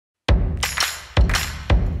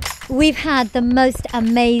We've had the most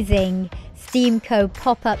amazing STEAMco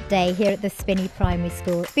pop-up day here at the Spinney Primary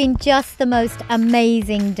School. It's been just the most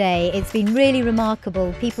amazing day. It's been really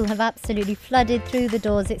remarkable. People have absolutely flooded through the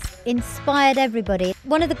doors. It's inspired everybody.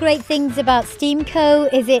 One of the great things about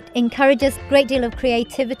STEAMco is it encourages a great deal of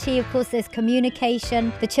creativity. Of course, there's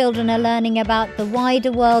communication. The children are learning about the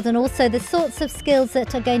wider world and also the sorts of skills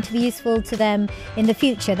that are going to be useful to them in the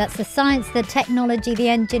future. That's the science, the technology, the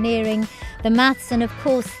engineering, the maths, and of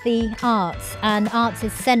course the arts. And arts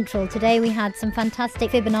is central. Today we had some fantastic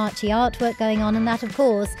Fibonacci artwork going on, and that of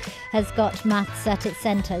course has got maths at its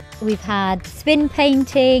centre. We've had spin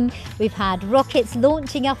painting, we've had rockets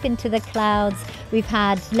launching up into the clouds, we've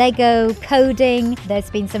had Lego coding, there's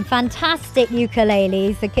been some fantastic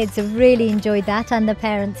ukuleles. The kids have really enjoyed that, and the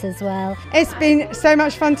parents as well. It's been so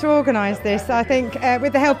much fun to organise this. I think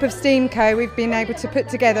with the help of STEAMco we've been able to put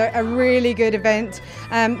together a really good event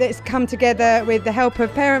that's come together with the help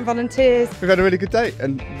of parent volunteers. We've had a really good day,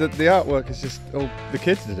 and the artwork is just all the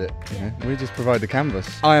kids did it. You know? We just provide the canvas.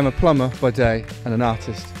 I am a plumber by day and an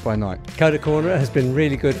artist by night. Coder Corner has been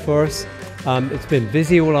really good for us. It's been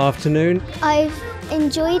busy all afternoon. I've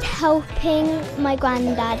enjoyed helping my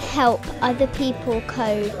granddad help other people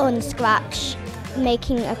code on Scratch,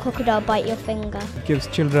 making a crocodile bite your finger. It gives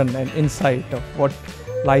children an insight of what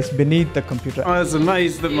lies beneath the computer. I was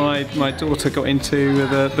amazed that my daughter got into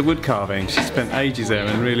the wood carving. She spent ages there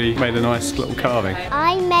and really made a nice little carving.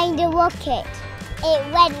 I made a rocket.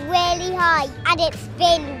 It went really high and it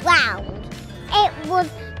spun round. It was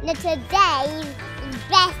today's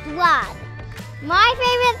best one. My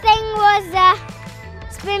favourite thing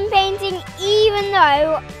was spin painting, even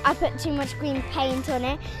though I put too much green paint on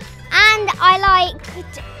it. And I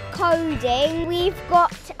liked coding. We've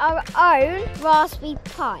got our own Raspberry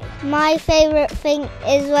Pi. My favourite thing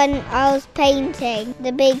is when I was painting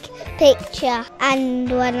the big picture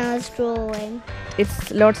and when I was drawing.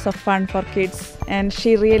 It's lots of fun for kids, and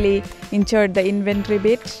she really enjoyed the inventory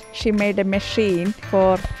bit. She made a machine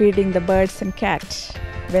for feeding the birds and cats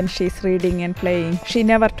when she's reading and playing. She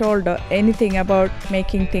never told anything about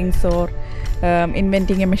making things or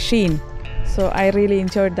inventing a machine. So I really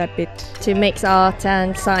enjoyed that bit. To mix art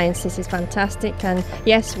and science, this is fantastic, and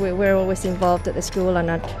yes, we're always involved at the school,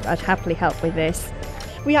 and I'd happily help with this.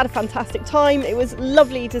 We had a fantastic time. It was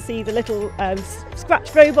lovely to see the little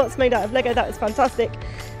scratch robots made out of Lego. That was fantastic,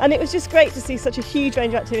 and it was just great to see such a huge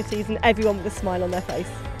range of activities and everyone with a smile on their face.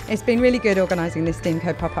 It's been really good organising this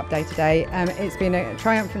STEAMco pop-up day today. It's been a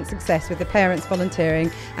triumphant success with the parents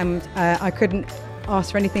volunteering, and I couldn't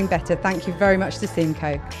ask for anything better. Thank you very much to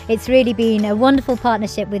STEAMco. It's really been a wonderful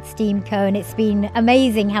partnership with STEAMco, and it's been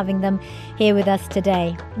amazing having them here with us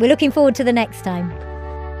today. We're looking forward to the next time.